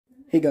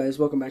Hey guys,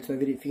 welcome back to my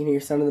video. If you can hear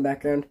sound in the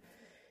background,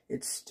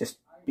 it's just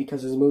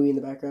because there's a movie in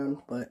the background.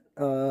 But,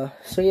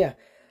 so yeah,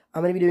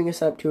 I'm going to be doing a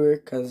setup tour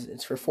because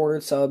it's for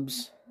 400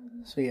 subs.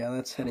 So yeah,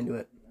 let's head into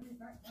it.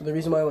 So the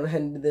reason why I want to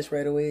head into this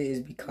right away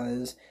is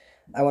because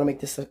I want to make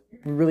this a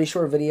really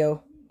short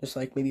video, just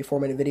like maybe a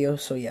 4-minute video.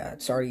 So yeah,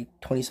 it's already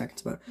 20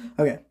 seconds, but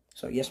okay.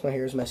 So yes, my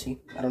hair is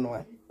messy. I don't know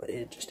why, but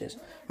it just is.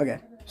 Okay,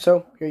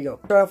 so here you go.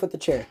 Start off with the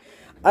chair.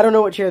 I don't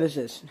know what chair this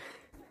is.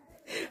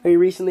 I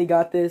recently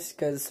got this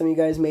because some of you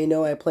guys may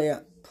know I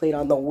played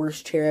on the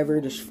worst chair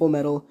ever, just full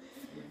metal.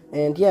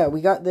 And yeah,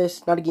 we got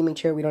this, not a gaming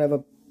chair. I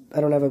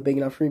don't have a big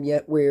enough room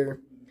yet.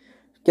 We're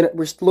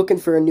looking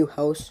for a new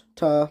house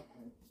to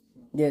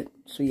get.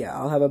 So yeah,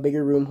 I'll have a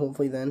bigger room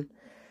hopefully then.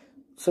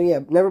 So yeah,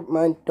 never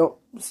mind. Don't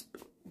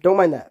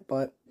mind that.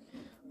 But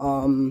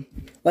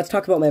let's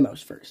talk about my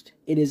mouse first.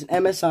 It is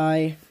an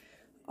MSI.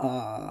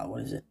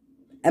 What is it?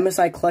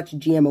 MSI Clutch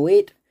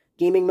GM08.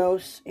 Gaming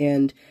mouse,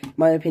 and in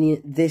my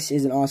opinion, this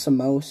is an awesome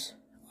mouse.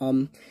 If you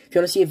want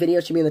to see a video,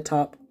 it should be in the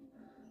top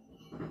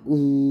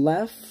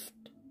left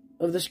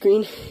of the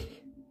screen.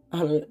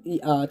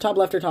 Top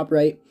left or top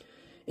right.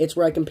 It's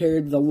where I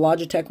compared the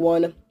Logitech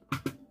one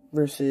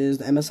versus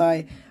the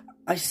MSI.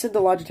 I said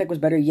the Logitech was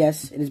better.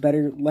 Yes, it is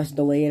better, less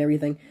delay and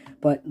everything.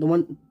 But the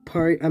one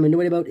part I'm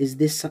annoyed about is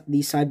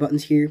these side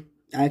buttons here.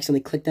 I accidentally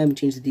clicked them and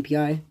changed the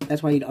DPI.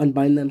 That's why I need to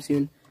unbind them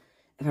soon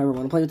if I ever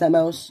want to play with that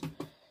mouse.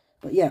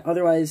 But yeah,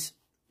 otherwise,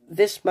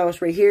 this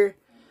mouse right here,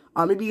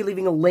 I'm going to be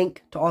leaving a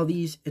link to all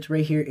these. It's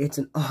right here. It's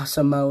an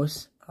awesome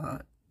mouse.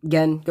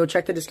 Again, go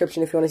check the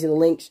description if you want to see the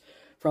links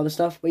for all the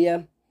stuff. But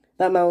yeah,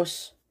 that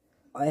mouse,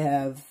 I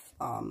have,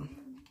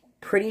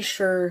 pretty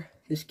sure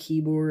this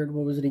keyboard,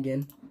 what was it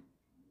again?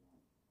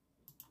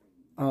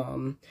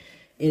 It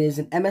is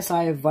an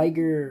MSI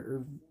Viger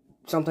or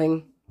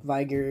something,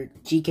 Viger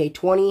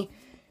GK20.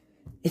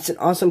 It's an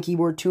awesome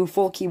keyboard too,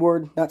 full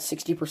keyboard, not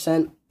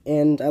 60%.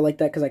 And I like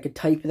that because I could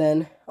type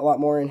then a lot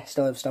more and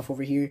still have stuff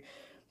over here.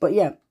 But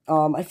yeah,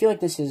 I feel like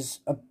this is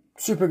a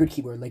super good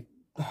keyboard. Like,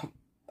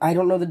 I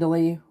don't know the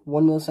delay,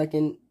 1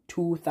 millisecond,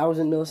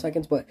 2,000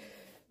 milliseconds, but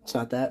it's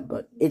not that.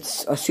 But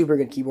it's a super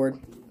good keyboard.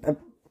 I'm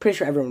pretty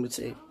sure everyone would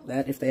say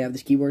that if they have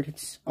this keyboard.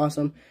 It's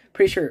awesome.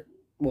 Pretty sure,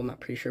 well, not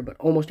pretty sure, but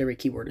almost every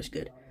keyboard is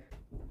good.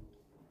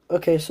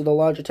 Okay, so the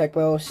Logitech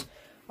mouse.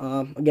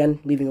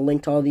 Again, leaving a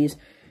link to all these.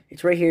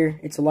 It's right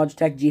here. It's a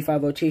Logitech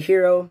G502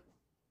 Hero.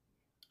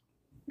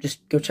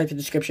 Just go check the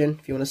description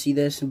if you want to see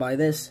this and buy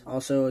this.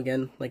 Also,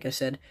 again, like I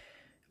said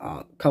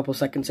a couple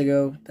seconds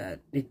ago,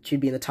 that it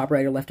should be in the top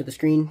right or left of the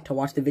screen to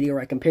watch the video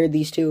where I compared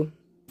these two.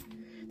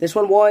 This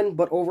one won,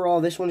 but overall,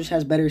 this one just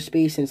has better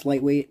space and it's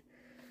lightweight.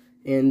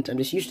 And I'm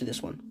just used to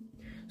this one.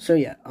 So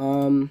yeah,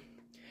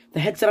 the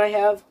headset I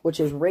have,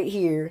 which is right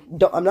here.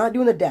 I'm not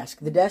doing the desk.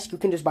 The desk, you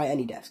can just buy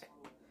any desk.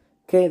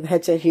 Okay, the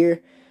headset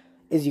here,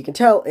 as you can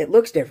tell, it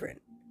looks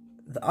different.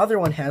 The other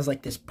one has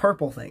like this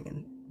purple thing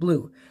and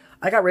blue.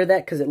 I got rid of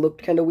that because it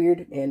looked kind of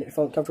weird and it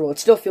felt comfortable. It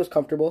still feels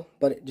comfortable,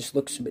 but it just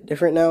looks a bit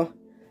different now.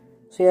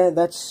 So yeah,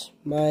 that's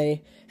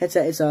my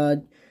headset. It's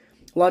a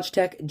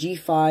Logitech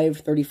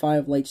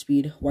G535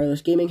 Lightspeed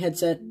wireless gaming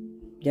headset.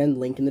 Again,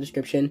 link in the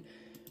description.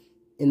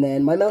 And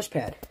then my mouse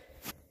pad.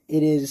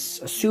 It is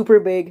a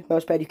super big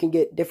mouse pad. You can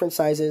get different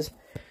sizes.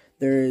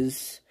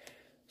 There's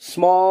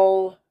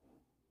small,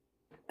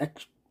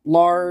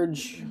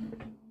 large,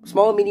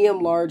 small, medium,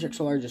 large,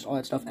 extra large, just all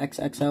that stuff,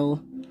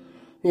 XXL.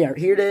 Yeah,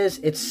 here it is.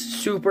 It's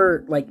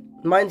super, like,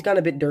 mine's got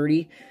a bit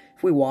dirty.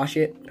 If we wash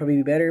it, probably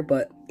be better,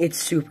 but it's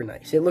super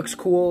nice. It looks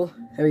cool,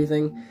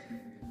 everything.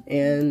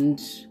 And,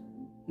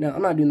 no,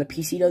 I'm not doing the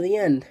PC to the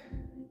end.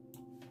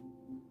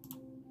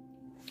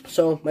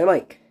 So, my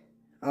mic.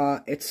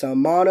 It's a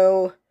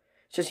mono.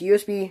 It's just a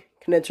USB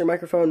condenser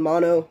microphone,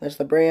 mono. That's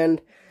the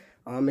brand.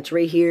 It's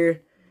right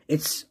here.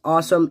 It's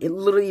awesome. It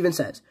literally even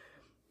says,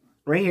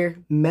 right here,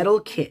 metal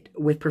kit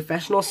with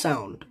professional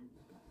sound.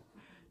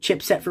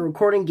 Chipset for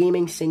recording,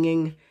 gaming,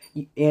 singing,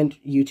 and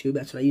YouTube.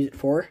 That's what I use it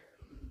for.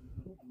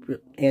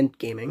 And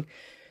gaming.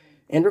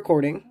 And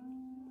recording.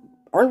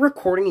 Aren't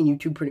recording and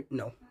YouTube pretty...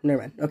 No,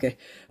 never mind. Okay.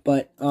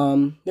 But,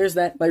 there's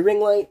that. My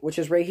ring light, which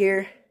is right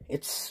here.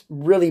 It's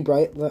really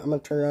bright. I'm going to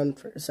turn around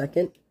for a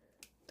second.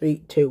 3,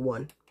 2,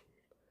 1.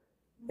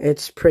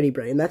 It's pretty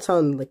bright. And that's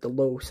on, like, the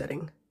low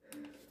setting.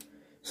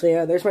 So,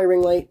 yeah, there's my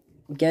ring light.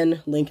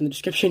 Again, link in the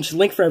description. Just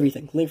link for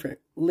everything.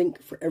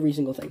 Link for every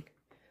single thing.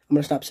 I'm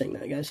going to stop saying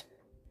that, guys.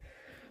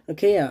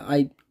 Okay, yeah,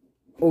 I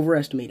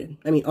underestimated.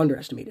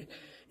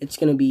 It's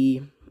going to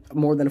be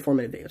more than a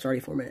 4-minute video. It's already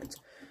 4 minutes.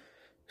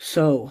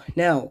 So,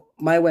 now,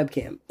 my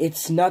webcam.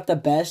 It's not the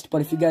best, but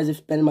if you guys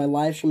have been in my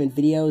live stream and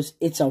videos,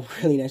 it's a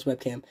really nice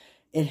webcam.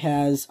 It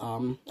has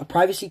a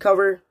privacy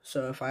cover,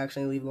 so if I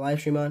accidentally leave the live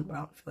stream on, but I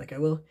don't feel like I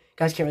will. You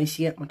guys can't really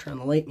see it. I'm going to turn on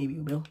the light. Maybe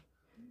you will.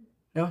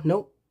 No?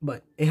 Nope.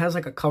 But it has,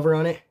 like, a cover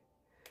on it.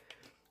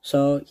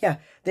 So, yeah,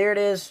 there it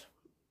is.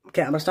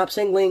 Okay, I'm going to stop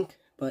saying link,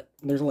 but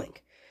there's a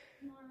link.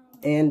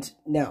 And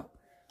now,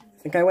 I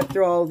think I went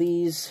through all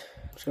these.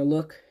 I'm just going to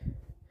look.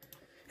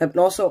 And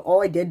also,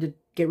 all I did to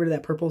get rid of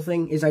that purple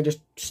thing is I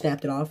just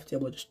snapped it off. It's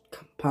able to just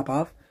pop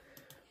off.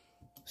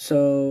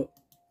 So,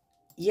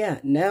 yeah,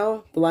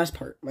 now the last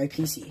part, my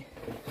PC.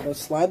 So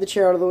slide the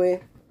chair out of the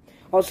way.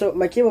 Also,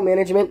 my cable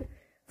management,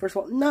 first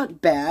of all,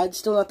 not bad,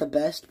 still not the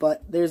best,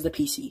 but there's the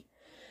PC.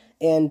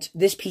 And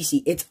this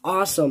PC, it's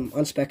awesome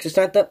on specs. It's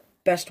not the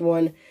best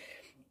one.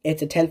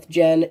 It's a 10th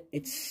gen.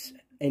 It's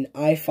an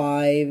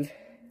i5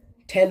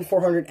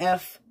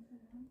 10400F.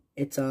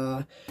 It's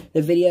a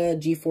NVIDIA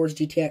GeForce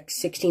GTX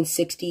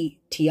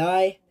 1660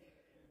 Ti.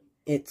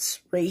 It's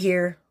right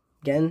here.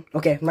 Again,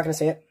 okay, I'm not going to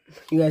say it.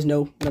 You guys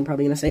know what I'm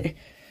probably going to say.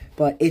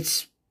 But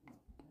it's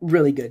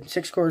really good.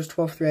 6 cores,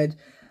 12 threads.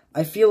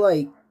 I feel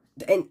like,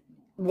 and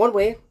one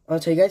way, I'll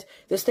tell you guys,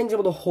 this thing's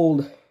able to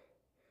hold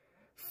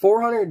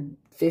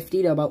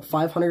 450 to about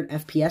 500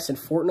 FPS in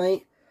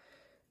Fortnite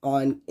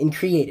in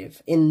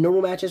creative. In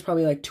normal matches,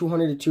 probably like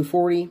 200 to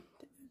 240.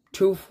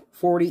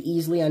 240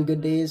 easily on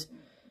good days.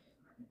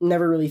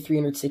 Never really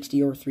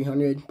 360 or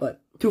 300,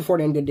 but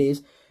 240 on good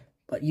days.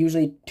 But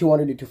usually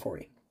 200 to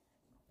 240.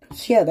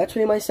 So yeah, that's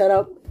really my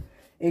setup.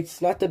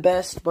 It's not the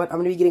best, but I'm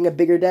going to be getting a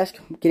bigger desk.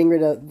 Getting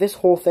rid of this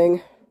whole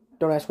thing.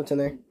 Don't ask what's in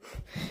there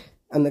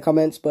in the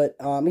comments, but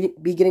I'm going to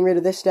be getting rid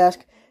of this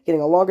desk.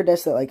 Getting a longer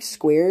desk that like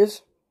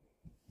squares.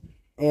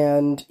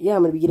 And yeah,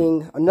 I'm going to be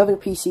getting another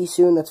PC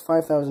soon that's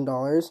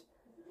 $5,000.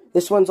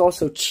 This one's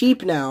also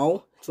cheap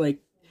now. It's like,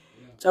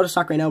 it's out of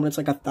stock right now, but it's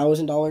like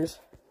 $1,000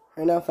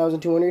 right now,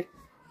 $1,200.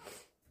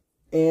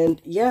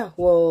 And yeah,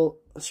 well,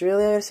 it's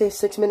really, I say,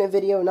 6-minute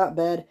video, not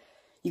bad.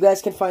 You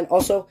guys can find,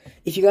 also,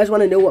 if you guys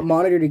want to know what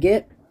monitor to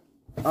get,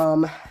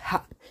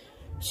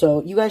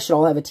 so you guys should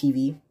all have a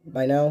TV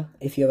by now.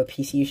 If you have a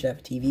PC, you should have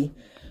a TV.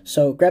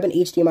 So grab an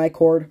HDMI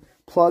cord,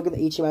 plug the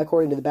HDMI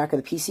cord into the back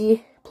of the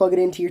PC, plug it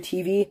into your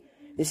TV.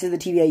 This is the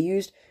TV I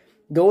used.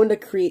 Go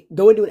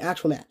into an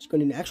actual match. Go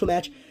into an actual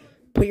match,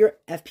 put your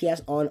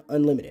FPS on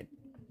unlimited.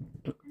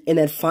 And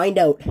then find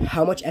out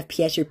how much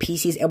FPS your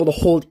PC is able to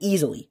hold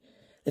easily.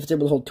 If it's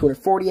able to hold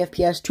 240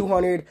 FPS,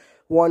 200,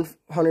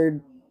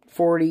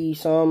 140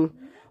 some,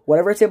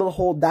 whatever it's able to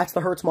hold, that's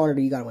the hertz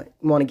monitor you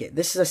want to get.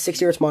 This is a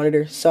 60 hertz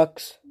monitor,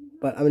 sucks,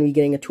 but I'm going to be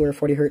getting a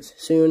 240 hertz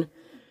soon.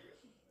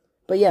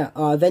 But yeah,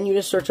 then you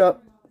just search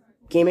up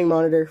gaming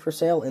monitor for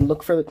sale and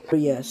look for, but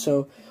yeah,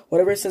 so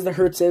whatever it says the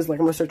hertz is, like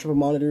I'm going to search up a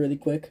monitor really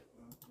quick.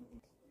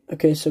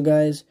 Okay, so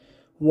guys,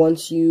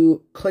 once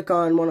you click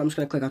on one, I'm just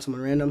going to click on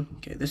someone random.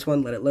 Okay, this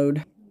one, let it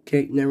load.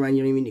 Okay, never mind,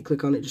 you don't even need to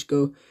click on it, just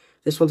go.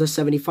 This one's a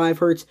 75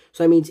 hertz,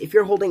 so that means if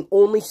you're holding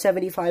only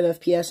 75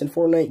 FPS in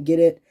Fortnite, get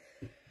it.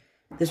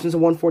 This one's a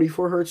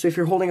 144 hertz, so if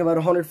you're holding about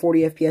 140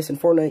 FPS in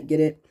Fortnite, get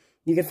it.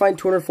 You can find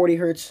 240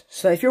 hertz,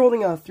 so if you're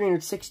holding a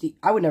 360,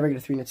 I would never get a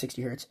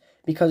 360 hertz,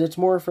 because it's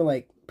more for,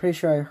 like, pretty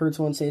sure I heard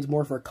someone say it's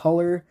more for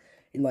color,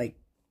 and, like,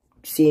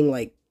 seeing,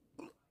 like,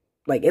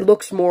 it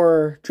looks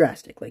more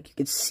drastic. Like, you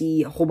can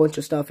see a whole bunch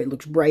of stuff. It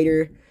looks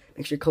brighter.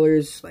 Makes your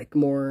colors, like,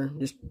 more,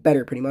 just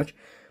better, pretty much.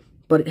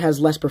 But it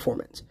has less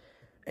performance.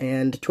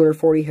 And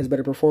 240 has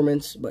better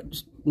performance, but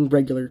just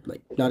regular,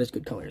 like, not as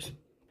good colors.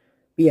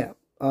 But yeah,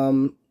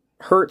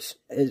 hertz,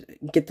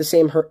 get the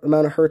same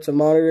amount of hertz of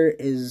monitor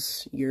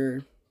is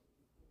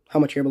how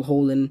much you're able to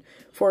hold in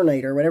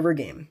Fortnite or whatever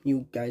game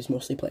you guys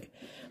mostly play.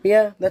 But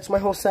yeah, that's my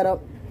whole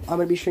setup. I'm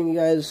going to be showing you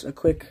guys a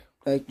quick,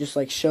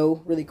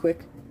 show really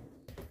quick.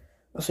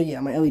 So yeah,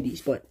 my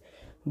LEDs, but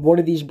one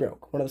of these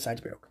broke. One of the sides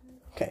broke.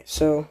 Okay,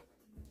 so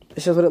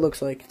this is what it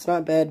looks like. It's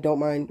not bad. Don't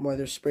mind why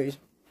there's sprays,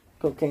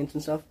 coke cans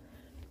and stuff.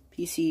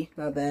 PC,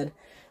 not bad.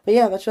 But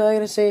yeah, that's what I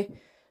gotta say.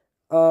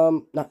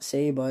 Not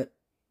say, but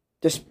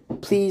just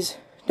please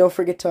don't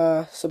forget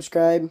to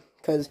subscribe,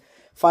 because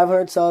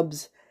 500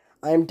 subs,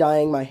 I'm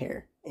dyeing my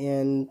hair.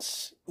 And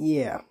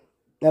yeah,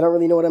 I don't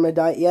really know what I'm gonna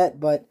dye it yet,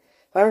 but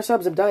 500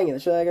 subs, I'm dyeing it.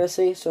 That's what I gotta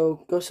say.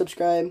 So go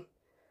subscribe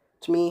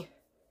to me.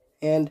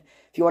 And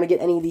if you want to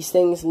get any of these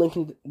things, link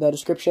in the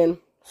description.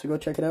 So go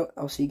check it out.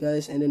 I'll see you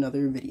guys in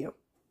another video.